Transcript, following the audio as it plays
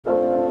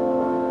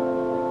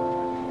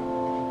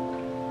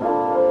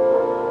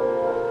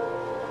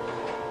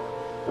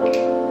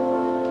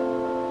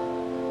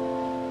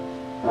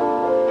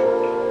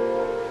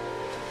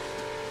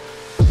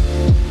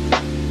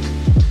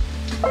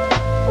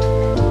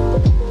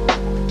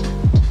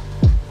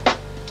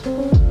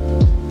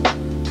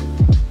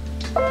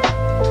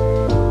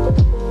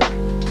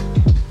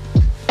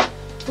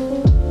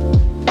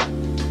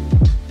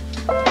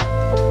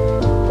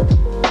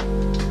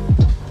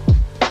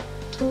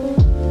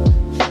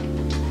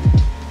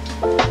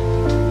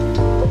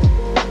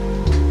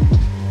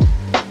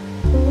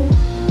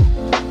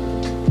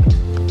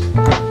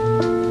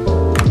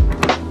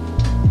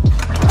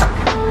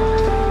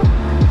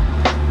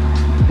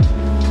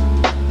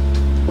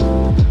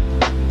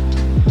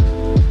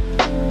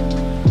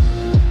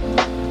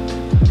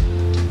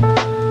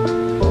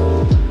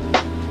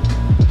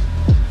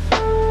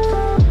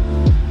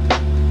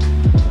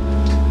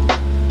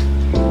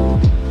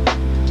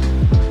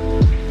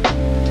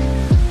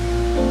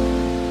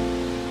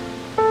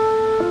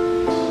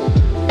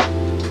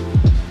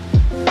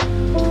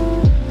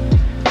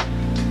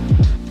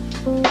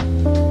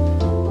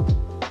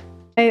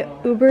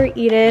Uber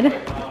Eated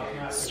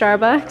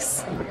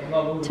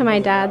Starbucks to my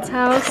dad's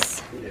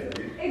house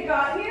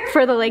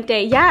for the lake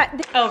day. Yeah.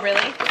 Oh, really?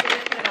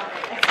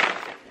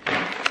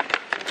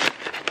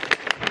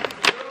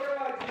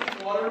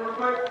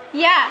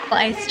 Yeah.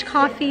 Iced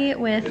coffee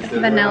with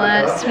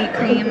vanilla sweet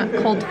cream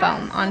cold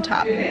foam on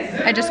top.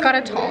 I just got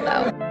a tall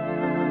though.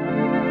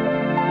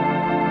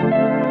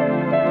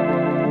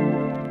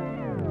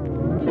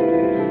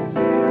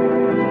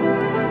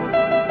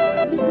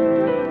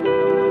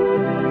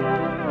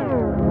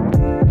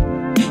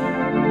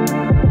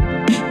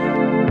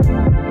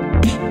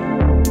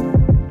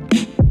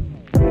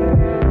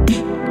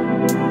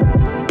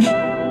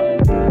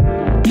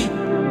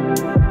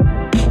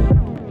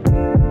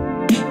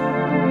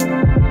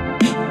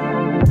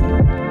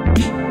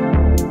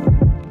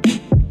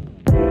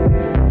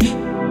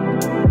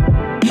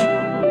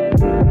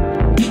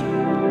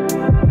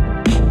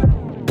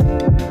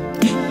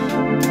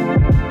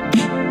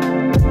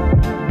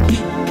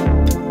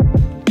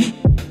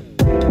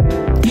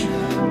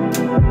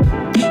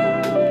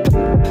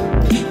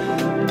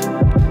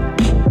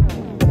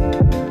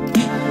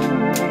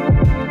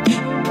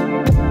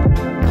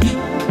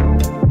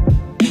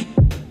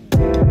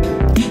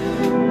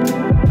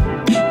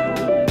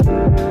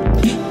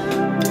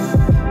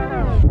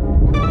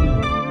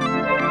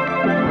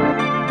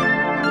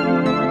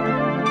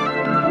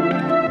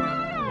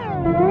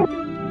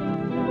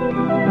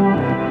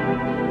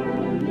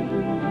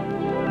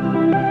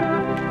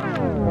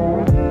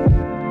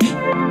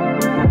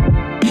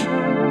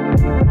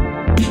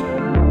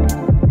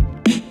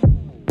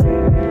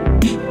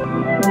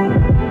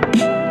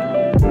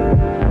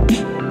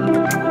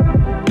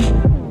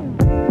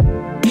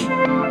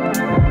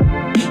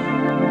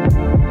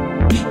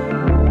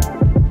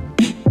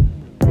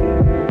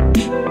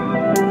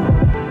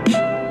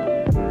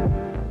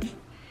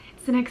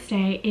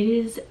 It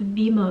is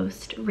the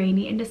most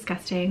rainy and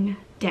disgusting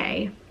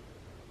day.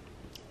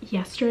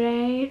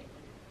 Yesterday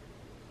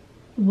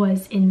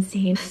was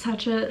insane.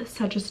 Such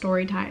a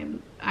story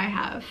time I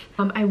have.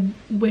 I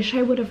wish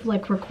I would have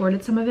like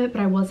recorded some of it,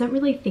 but I wasn't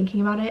really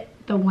thinking about it.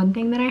 The one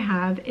thing that I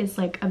have is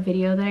like a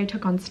video that I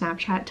took on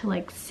Snapchat to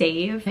like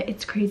save.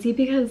 It's crazy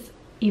because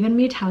even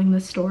me telling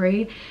this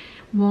story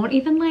won't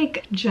even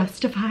like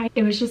justify.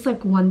 It was just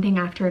like one thing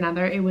after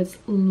another. It was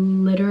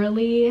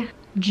literally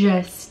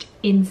just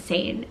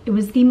insane. It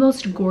was the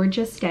most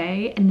gorgeous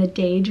day, and the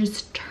day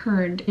just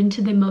turned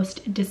into the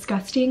most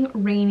disgusting,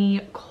 rainy,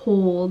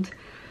 cold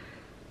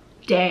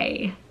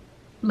day,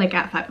 like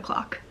at 5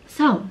 o'clock.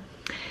 So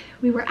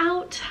we were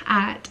out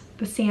at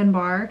the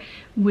sandbar,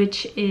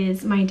 which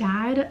is my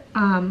dad,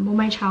 well,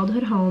 my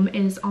childhood home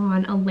is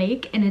on a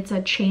lake, and it's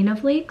a chain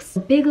of lakes.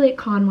 Big Lake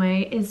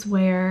Conway is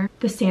where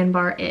the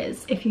sandbar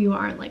is. If you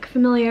aren't like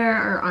familiar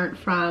or aren't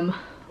from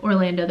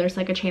Orlando, there's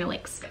like a chain of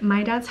lakes.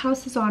 My dad's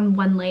house is on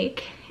one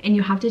lake, and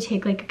you have to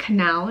take like a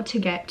canal to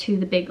get to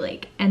the big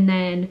lake, and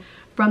then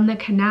from the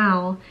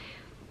canal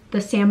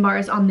the sandbar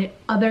is on the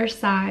other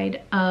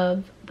side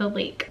of the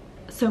lake.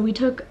 So we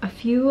took a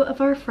few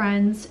of our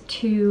friends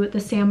to the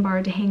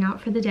sandbar to hang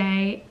out for the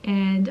day,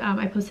 and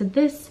I posted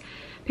this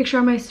picture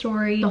on my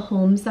story. The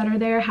homes that are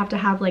there have to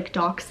have like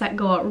docks that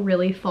go out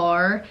really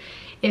far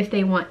if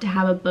they want to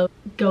have a boat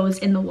goes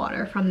in the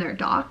water from their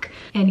dock.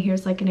 And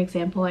here's like an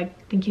example. I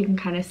think you can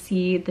kind of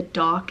see the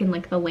dock and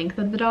like the length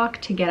of the dock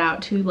to get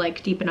out to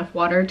like deep enough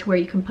water to where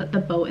you can put the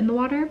boat in the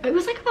water. It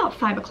was like about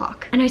 5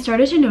 o'clock, and I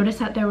started to notice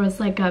that there was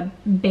like a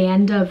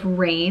band of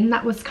rain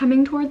that was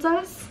coming towards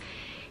us.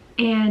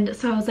 And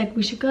so I was like,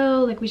 we should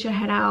go, like we should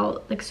head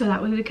out, like so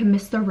that way we can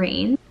miss the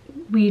rain.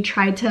 We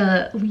tried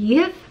to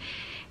leave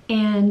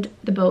and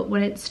the boat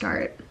wouldn't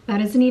start. That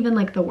isn't even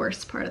like the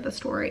worst part of the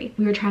story.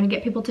 We were trying to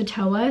get people to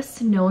tow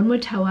us. No one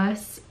would tow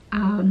us.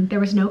 There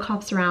was no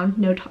cops around.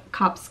 No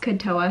cops could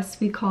tow us.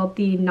 We called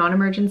the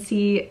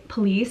non-emergency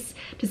police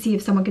to see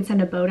if someone could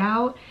send a boat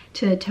out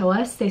to tow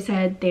us. They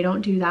said they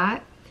don't do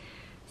that.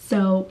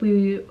 So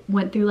we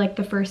went through like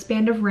the first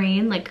band of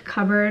rain, like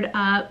covered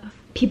up.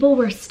 People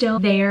were still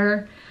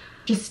there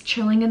just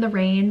chilling in the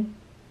rain.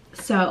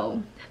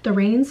 So the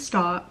rain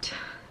stopped.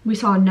 We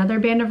saw another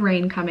band of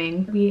rain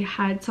coming. We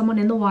had someone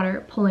in the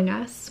water pulling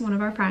us, one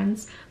of our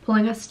friends,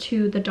 pulling us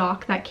to the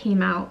dock that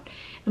came out.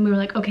 And we were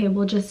like, okay,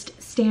 we'll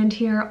just stand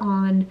here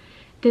on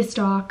this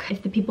dock.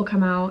 If the people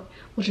come out,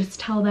 we'll just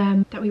tell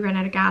them that we ran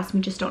out of gas and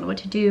we just don't know what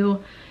to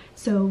do.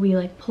 So we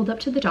like pulled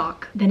up to the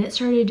dock. Then it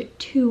started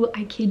to,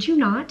 I kid you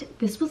not,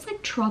 this was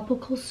like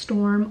tropical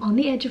storm, on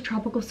the edge of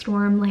tropical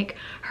storm, like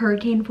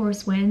hurricane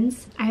force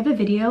winds. I have a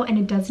video and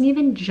it doesn't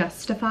even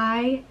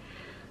justify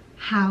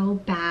how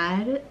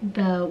bad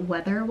the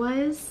weather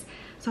was.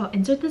 So I'll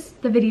insert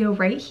the video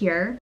right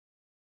here.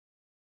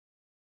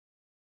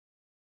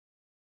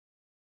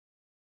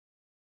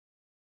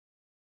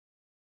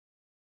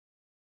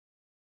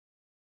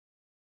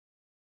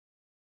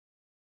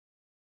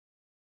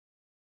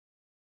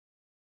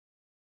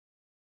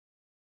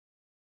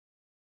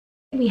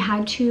 We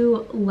had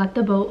to let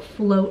the boat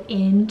float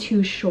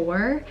into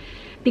shore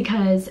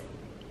because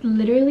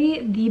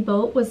literally the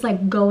boat was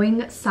like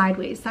going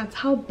sideways. That's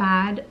how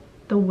bad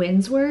the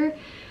winds were.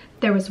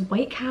 There was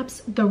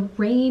whitecaps, the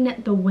rain,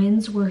 the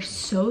winds were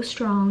so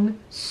strong,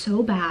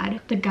 so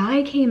bad. The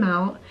guy came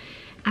out.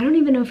 I don't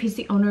even know if he's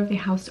the owner of the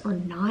house or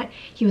not.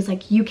 He was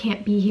like, you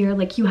can't be here,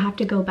 like you have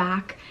to go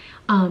back.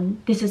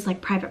 This is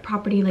like private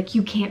property, like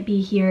you can't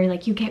be here,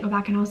 like you can't go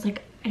back. And I was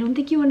like, I don't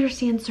think you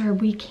understand, sir.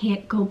 We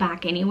can't go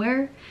back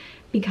anywhere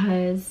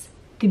because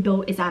the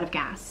boat is out of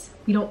gas.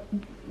 We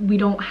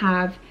don't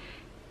have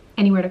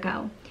anywhere to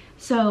go.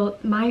 So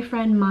my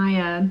friend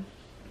Maya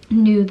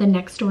knew the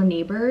next door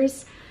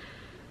neighbors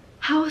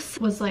house,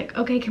 was like,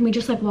 okay, can we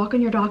just like walk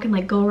on your dock and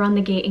like go around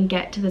the gate and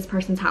get to this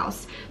person's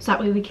house so that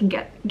way we can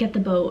get the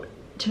boat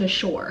to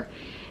shore.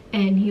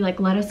 And he like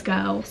let us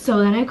go. So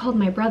then I called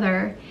my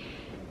brother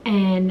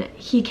and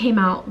he came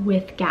out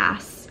with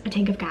gas, a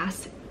tank of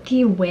gas.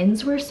 The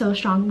winds were so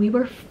strong, we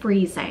were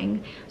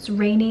freezing. It was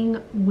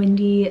raining,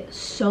 windy,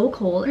 so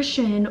cold.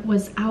 Christian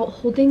was out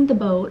holding the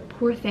boat,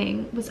 poor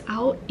thing, was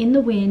out in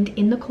the wind,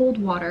 in the cold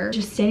water,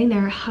 just standing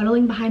there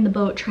huddling behind the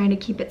boat trying to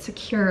keep it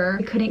secure.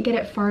 We couldn't get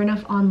it far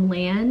enough on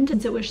land.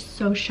 Since it was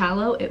so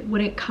shallow, it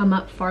wouldn't come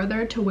up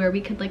farther to where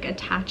we could like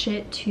attach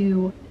it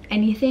to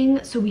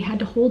anything, so we had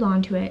to hold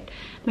on to it.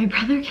 My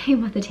brother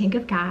came with a tank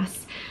of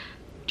gas,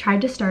 tried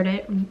to start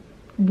it,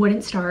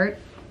 wouldn't start.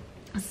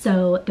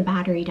 So the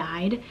battery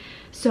died.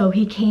 So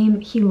he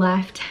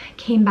left,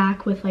 came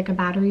back with like a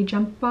battery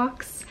jump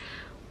box.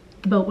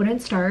 The boat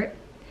wouldn't start.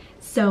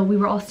 So we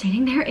were all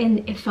standing there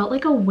and it felt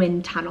like a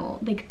wind tunnel.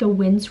 Like the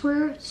winds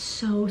were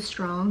so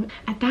strong.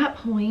 At that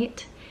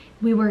point,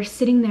 we were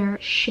sitting there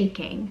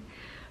shaking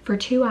for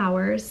 2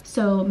 hours.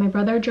 So my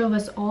brother drove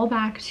us all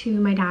back to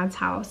my dad's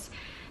house.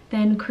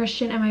 Then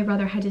Christian and my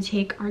brother had to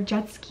take our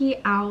jet ski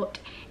out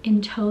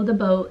and tow the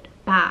boat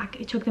back.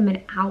 It took them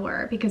an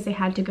hour because they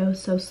had to go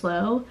so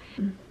slow.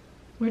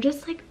 We're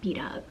just like beat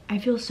up. I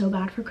feel so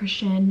bad for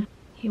Christian.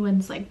 He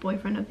wins like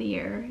boyfriend of the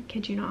year,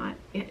 kid you not.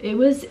 It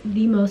was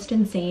the most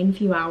insane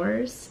few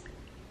hours.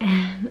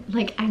 And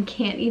like I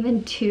can't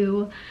even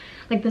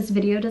like this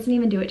video doesn't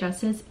even do it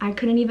justice. I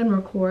couldn't even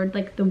record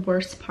like the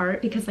worst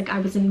part because like I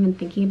wasn't even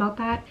thinking about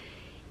that.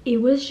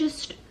 It was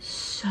just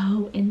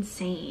so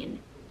insane.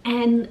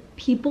 And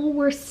people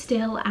were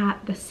still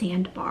at the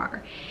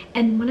sandbar.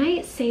 And when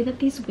I say that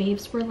these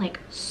waves were like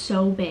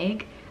so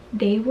big,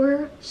 they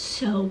were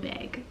so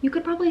big. You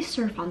could probably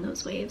surf on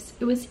those waves.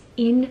 It was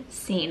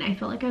insane. I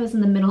felt like I was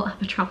in the middle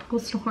of a tropical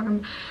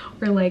storm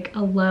or like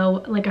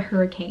like a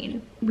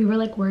hurricane. We were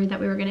like worried that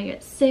we were gonna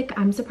get sick.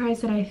 I'm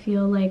surprised that I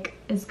feel like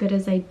as good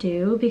as I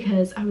do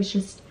because I was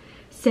just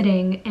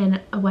sitting in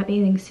a wet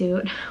bathing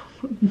suit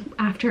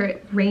after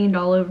it rained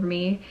all over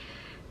me.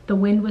 The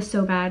wind was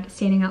so bad,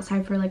 standing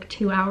outside for like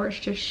 2 hours,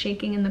 just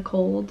shaking in the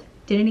cold.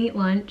 Didn't eat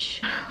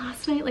lunch.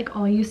 Last night, like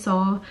all you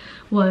saw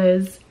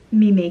was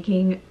me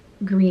making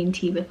green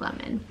tea with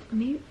lemon.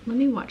 Let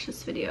me watch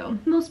this video.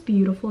 Most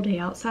beautiful day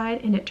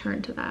outside and it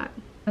turned to that.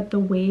 But the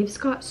waves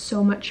got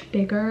so much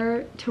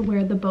bigger to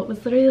where the boat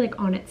was literally like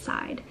on its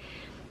side.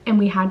 And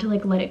we had to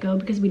like let it go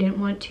because we didn't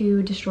want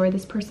to destroy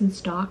this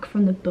person's dock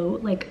from the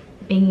boat like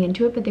banging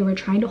into it, but they were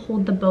trying to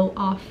hold the boat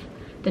off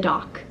the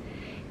dock.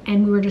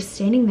 And we were just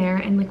standing there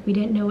and like we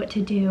didn't know what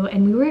to do,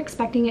 and we were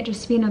expecting it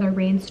just to be another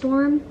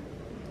rainstorm,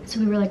 so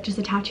we were like just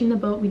attaching the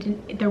boat.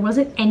 There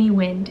wasn't any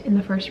wind in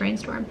the first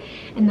rainstorm,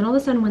 and then all of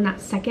a sudden when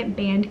that second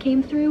band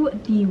came through,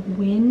 the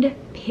wind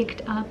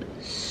picked up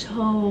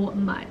so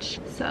much.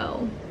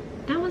 So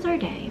that was our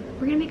day.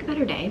 We're gonna make a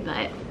better day,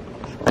 but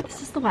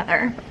this is the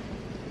weather.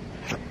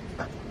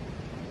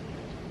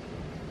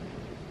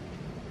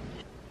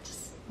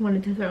 Just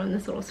wanted to throw in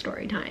this little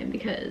story time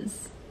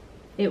because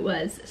it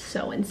was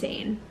so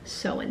insane,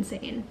 so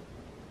insane.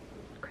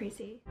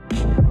 Crazy.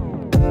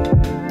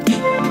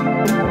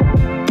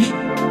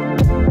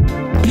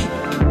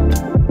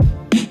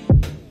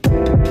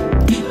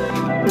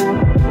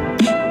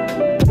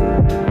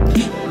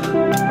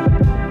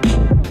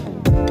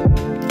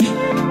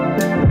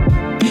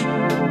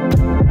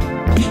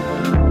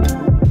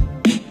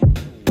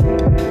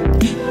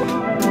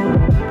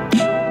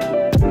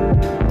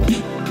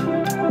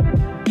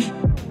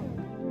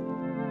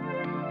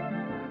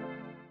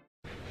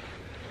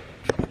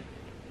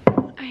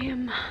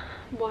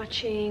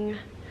 Watching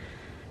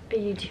a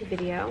YouTube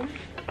video.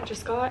 I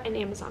just got an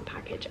Amazon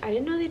package. I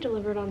didn't know they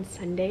delivered on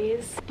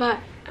Sundays, but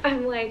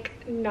I'm like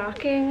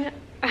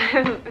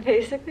I'm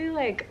basically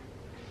like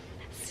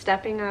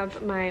stepping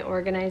up my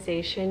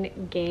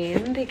organization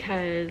game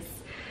because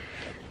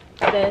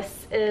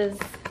this is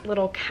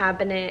little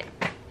cabinet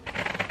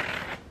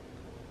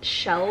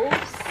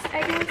shelves,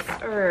 I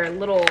guess, or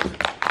little,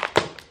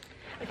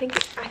 I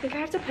think I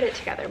have to put it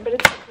together, but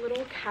it's like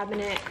little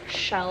cabinet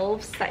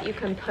shelves that you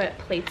can put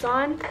plates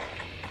on.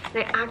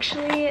 And I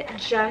actually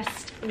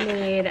just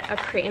made a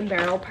Crate and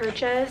Barrel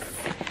purchase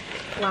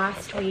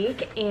last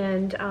week,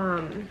 and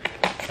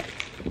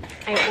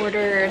I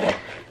ordered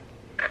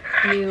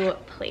new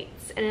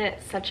plates, and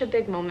it's such a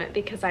big moment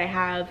because I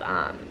have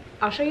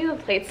I'll show you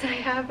the plates that I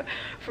have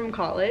from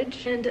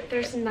college, and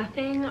there's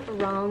nothing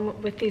wrong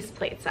with these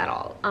plates at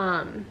all.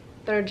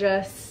 They're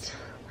just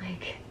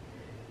like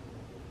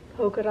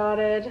polka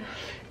dotted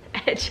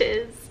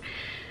edges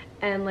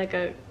and like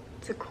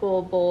it's a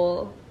cool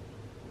bowl.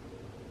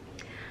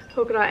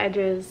 Polka dot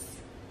edges,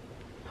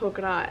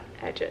 polka dot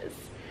edges.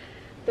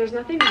 There's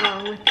nothing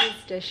wrong with these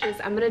dishes.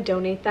 I'm gonna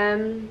donate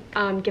them,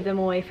 give them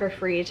away for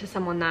free to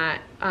someone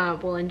that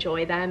will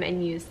enjoy them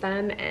and use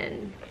them,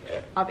 and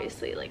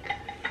obviously like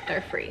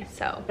they're free.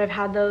 So I've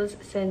had those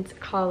since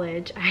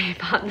college. I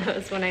bought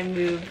those when I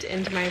moved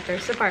into my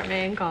first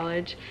apartment in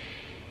college,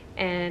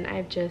 and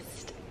I've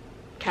just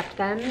kept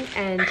them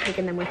and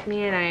taken them with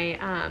me, and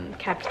I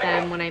kept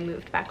them when I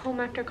moved back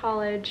home after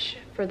college.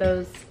 For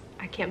those,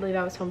 I can't believe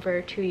I was home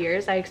for 2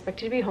 years. I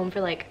expected to be home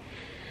for like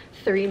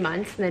 3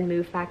 months and then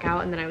move back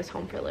out, and then I was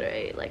home for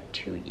literally like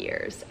 2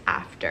 years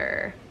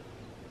after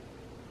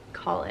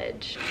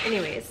college.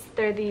 Anyways,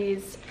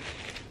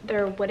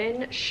 they're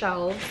wooden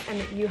shelves,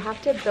 and you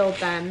have to build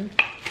them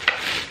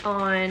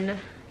on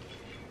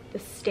the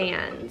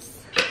stands.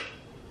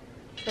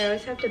 So I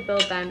always have to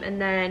build them, and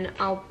then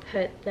I'll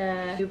put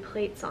the new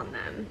plates on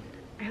them.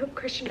 I hope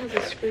Christian has a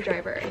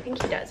screwdriver. I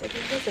think he does. I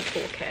think he has a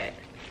toolkit.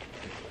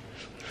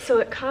 So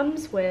it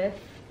comes with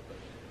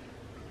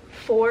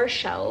 4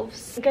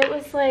 shelves. I think it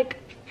was like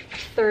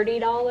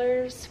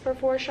 $30 for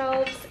 4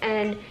 shelves,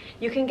 and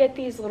you can get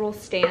these little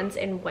stands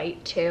in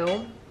white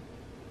too,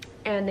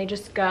 and they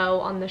just go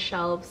on the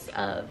shelves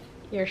of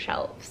your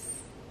shelves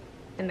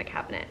in the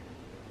cabinet.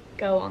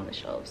 Go on the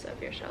shelves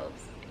of your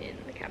shelves in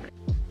the cabinet.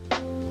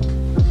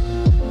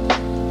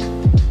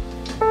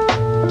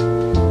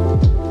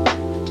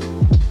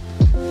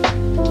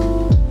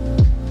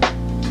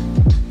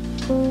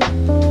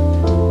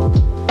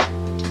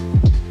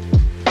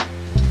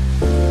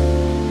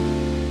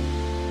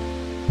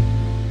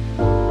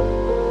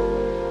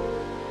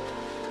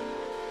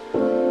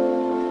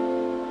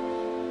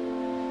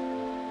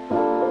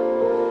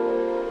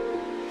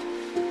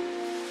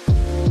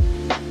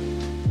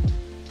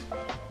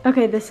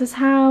 Okay, this is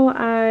how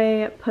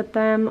I put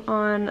them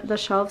on the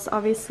shelves.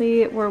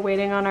 Obviously, we're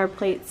waiting on our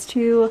plates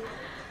to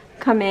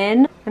come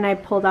in, and I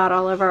pulled out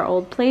all of our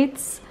old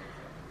plates.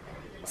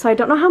 So I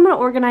don't know how I'm gonna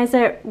organize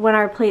it when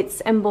our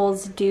plates and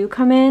bowls do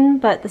come in,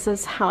 but this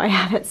is how I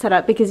have it set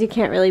up, because you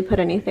can't really put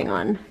anything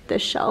on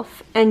this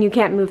shelf, and you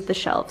can't move the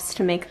shelves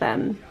to make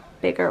them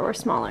bigger or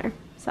smaller.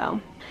 So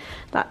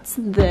that's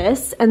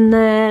this, and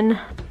then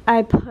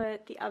I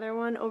put the other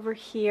one over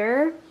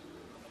here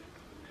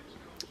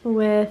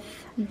with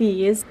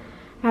these.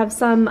 I have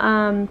some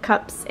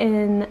cups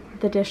in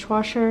the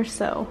dishwasher,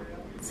 so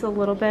it's a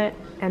little bit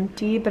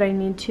empty, but I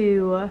need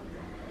to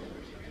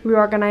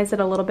reorganize it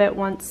a little bit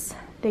once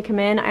they come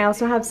in. I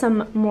also have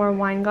some more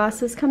wine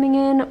glasses coming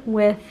in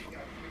with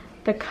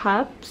the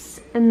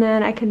cups, and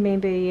then I can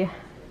maybe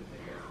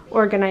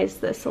organize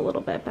this a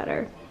little bit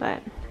better.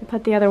 But I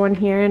put the other one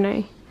here, and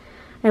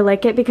I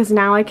like it because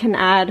now I can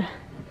add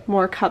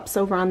more cups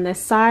over on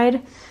this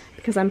side,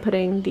 because I'm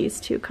putting these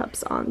 2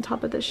 cups on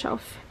top of this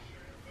shelf.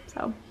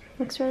 So,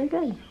 looks really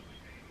good.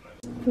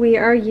 We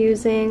are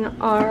using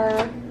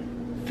our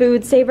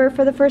food saver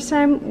for the first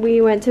time.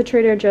 We went to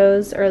Trader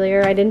Joe's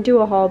earlier. I didn't do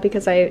a haul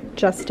because I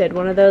just did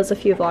one of those a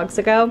few vlogs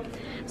ago,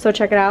 so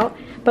check it out.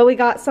 But we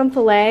got some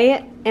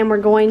filet, and we're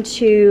going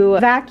to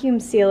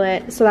vacuum seal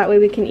it so that way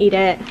we can eat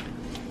it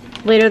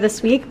later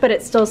this week, but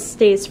it still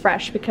stays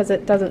fresh because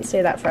it doesn't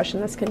stay that fresh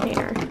in this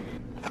container.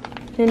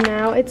 And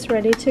now it's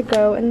ready to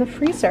go in the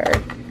freezer.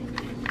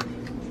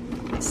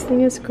 This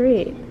thing is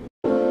great.